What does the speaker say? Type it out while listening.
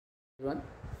Everyone,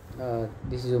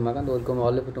 this is Umakant. Welcome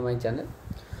all of you to my channel.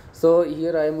 So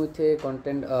here I am with a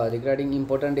content regarding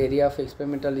important area of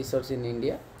experimental research in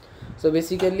India. So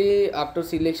basically, after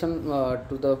selection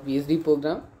to the PhD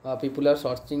program, people are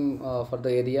searching for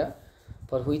the area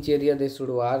for which area they should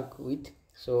work with.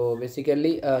 So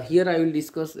basically, here I will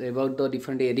discuss about the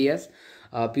different areas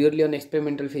purely on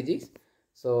experimental physics.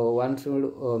 So one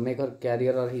should make her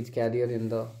career or his career in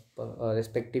the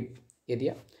respective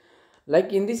area.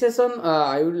 Like in this session,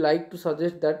 I would like to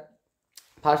suggest that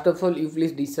first of all, you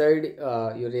please decide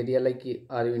your area. Like,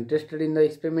 are you interested in the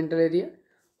experimental area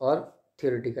or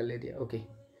theoretical area? Okay.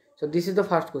 So this is the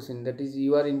first question. That is,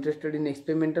 you are interested in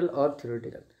experimental or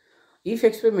theoretical. If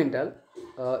experimental,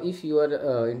 if you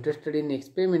are interested in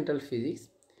experimental physics,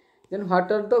 then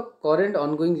what are the current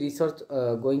ongoing research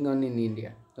going on in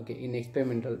India? Okay, in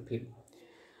experimental field.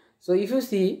 So if you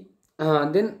see,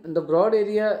 then the broad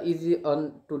area is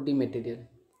on 2D material,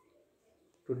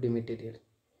 2D material,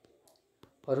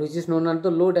 or which is known as the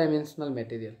low dimensional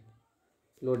material,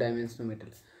 low dimensional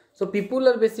material. So people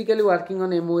are basically working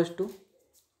on MOS2,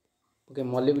 okay,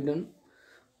 molybdenum,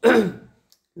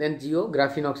 then GO,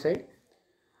 graphene oxide,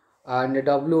 and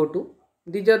WO2.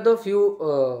 These are the few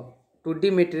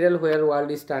 2D material where world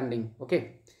is standing.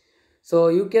 Okay, so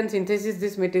you can synthesize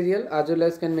this material as well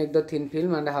as can make the thin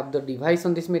film and have the device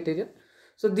on this material.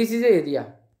 So this is the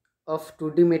area of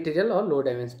 2D material or low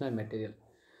dimensional material.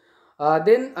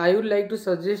 Then I would like to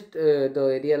suggest the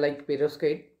area like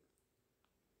perovskite.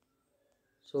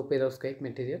 So perovskite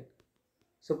material.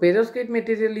 So perovskite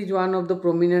material is one of the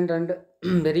prominent and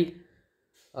very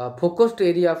focused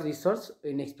area of research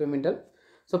in experimental.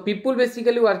 So people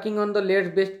basically working on the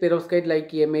lead based perovskite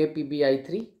like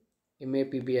MAPBI3,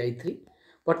 MAPBI3.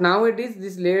 But nowadays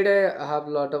this lead have a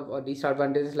lot of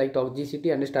disadvantages like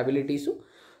toxicity and stability issue.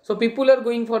 So people are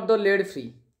going for the lead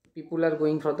free. People are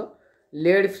going for the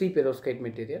lead free perovskite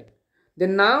material.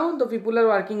 Then now the people are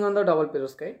working on the double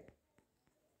perovskite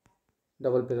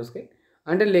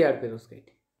and a layered perovskite,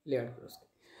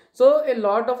 so a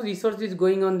lot of research is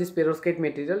going on this perovskite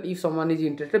material if someone is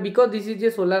interested, because this is a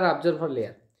solar absorber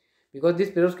layer, because this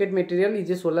perovskite material is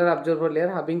a solar absorber layer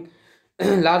having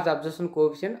large absorption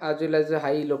coefficient as well as a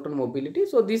high electron mobility.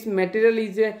 So this material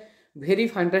is a very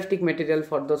fantastic material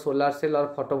for the solar cell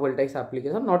or photovoltaics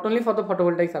application. Not only for the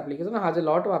photovoltaics application, it has a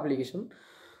lot of application.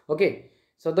 Okay,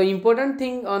 so the important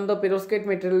thing on the perovskite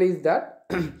material is that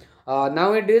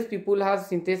nowadays people have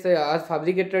synthesized has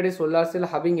fabricated a solar cell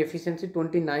having efficiency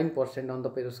 29% on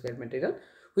the perovskite material,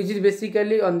 which is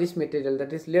basically on this material,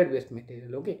 that is lead based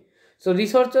material. Okay, so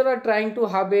researchers are trying to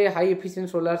have a high efficient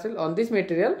solar cell on this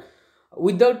material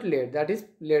without lead, that is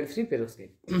lead free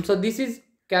perovskite. So this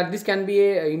can be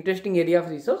a interesting area of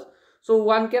research, so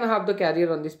one can have the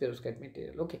career on this perovskite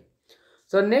material. Okay,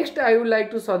 so next I would like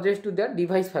to suggest to that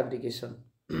device fabrication,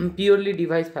 purely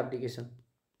device fabrication.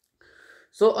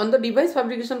 So on the device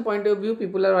fabrication point of view,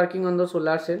 people are working on the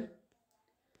solar cell,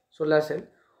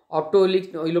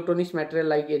 optoelectronics material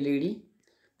like LED.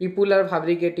 People are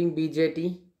fabricating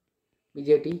BJT,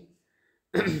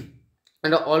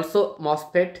 and also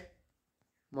MOSFET,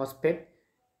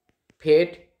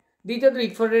 FET. These are the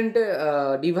different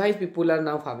device people are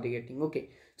now fabricating.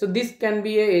 Okay, so this can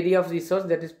be a area of research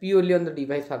that is purely on the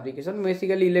device fabrication.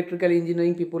 Basically, electrical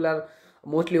engineering people are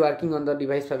mostly working on the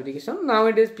device fabrication.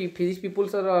 Nowadays, physics people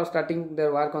are starting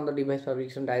their work on the device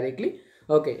fabrication directly.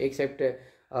 Okay, except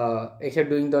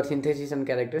doing the synthesis and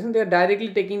characterization, they are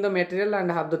directly taking the material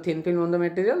and have the thin film on the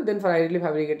material, then directly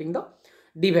fabricating the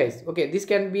device. Okay, this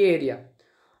can be area.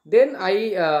 Then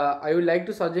I would like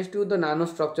to suggest you the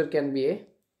nanostructure can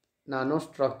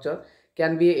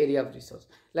be a area of research.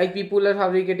 Like people are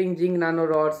fabricating zinc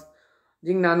nanorods,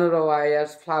 zinc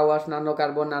nanowires, flowers,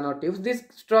 nanocarbon nanotubes. This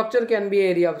structure can be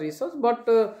area of research, but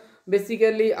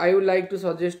basically I would like to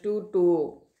suggest you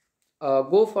to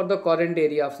go for the current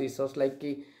area of research like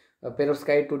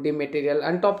perovskite, 2D material,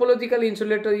 and topological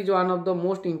insulator is one of the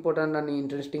most important and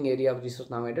interesting area of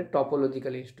research nowadays.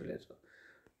 Topological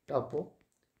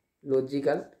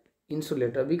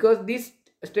insulator, because this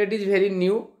state is very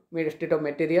new state of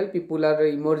material. People are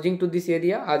emerging to this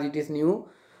area as it is new,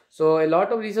 so a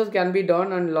lot of research can be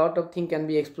done and a lot of things can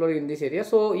be explored in this area.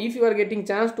 So if you are getting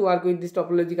chance to work with this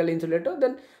topological insulator,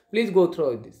 then please go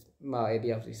through this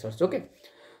area of research. Okay,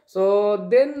 so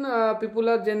then people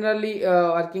are generally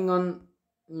working on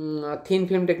thin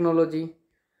film technology,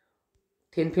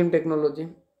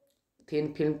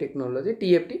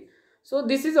 TFT. So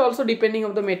this is also depending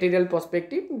on the material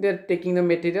perspective. They're taking the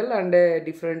material and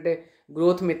different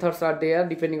growth methods are there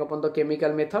depending upon the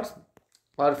chemical methods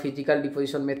or physical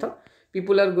deposition method.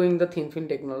 People are going the thin film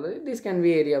technology. This can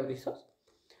be area of research.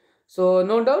 So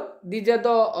no doubt these are the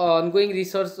ongoing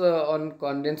research on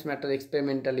condensed matter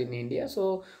experimental in India.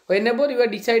 So whenever you are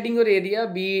deciding your area,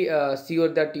 be sure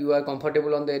that you are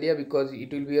comfortable on the area, because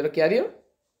it will be your career.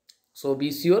 So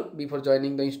be sure before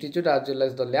joining the institute as well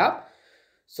as the lab.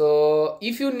 So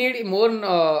if you need more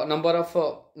number of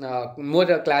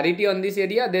more clarity on this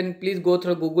area, then please go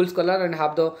through Google Scholar and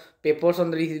have the papers on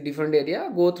the different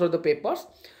area. Go through the papers,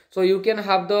 so you can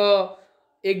have the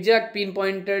exact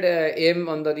pinpointed aim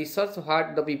on the research,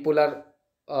 what the people are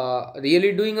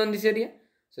really doing on this area.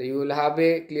 So you will have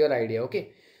a clear idea.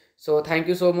 Okay, so thank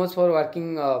you so much for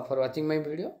for watching my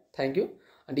video. Thank you.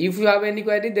 And if you have any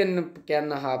query, then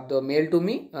can have the mail to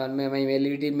me, and my mail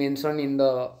will be mentioned in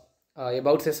the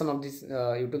about session of this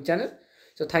YouTube channel.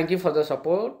 So thank you for the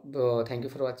support. Thank you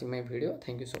for watching my video.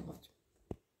 Thank you so much.